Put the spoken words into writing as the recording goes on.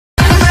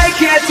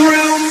get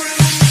through.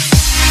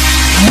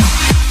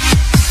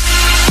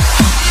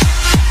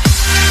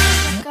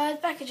 Guys,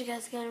 back at you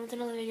guys again with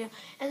another video.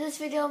 In this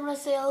video, I'm gonna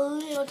say a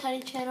little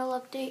tiny channel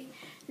update.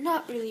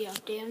 Not really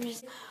update. I'm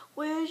just,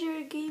 where's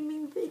your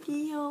gaming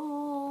videos?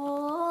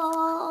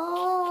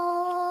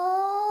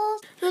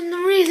 And the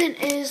reason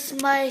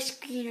is my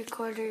screen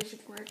recorder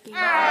isn't working.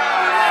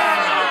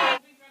 I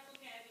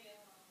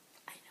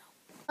know.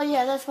 Oh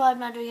yeah, that's why I'm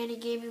not doing any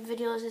gaming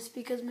videos. It's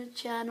because my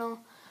channel.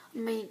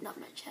 My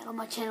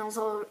channel's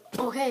all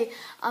okay.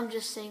 I'm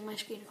just saying my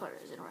screen recorder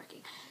isn't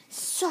working.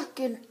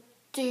 Second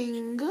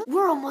thing,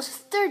 we're almost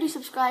 30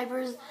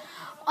 subscribers.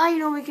 I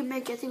know we can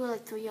make it. I think we're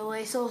like 3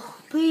 away. So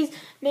please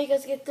make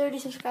us get 30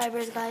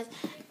 subscribers, guys.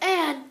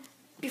 And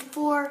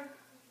before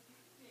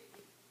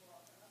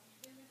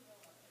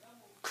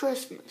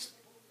Christmas,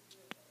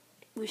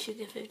 we should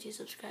get 50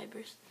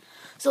 subscribers.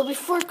 So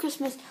before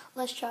Christmas,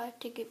 let's try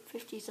to get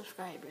 50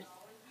 subscribers.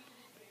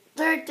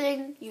 Third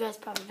thing, you guys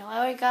probably know, I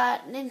already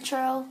got an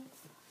intro.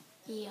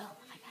 Yeah,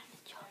 I got an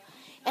intro.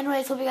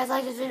 Anyways, hope you guys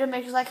like this video.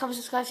 Make sure to like, comment,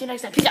 subscribe. See you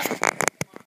next time. Peace out.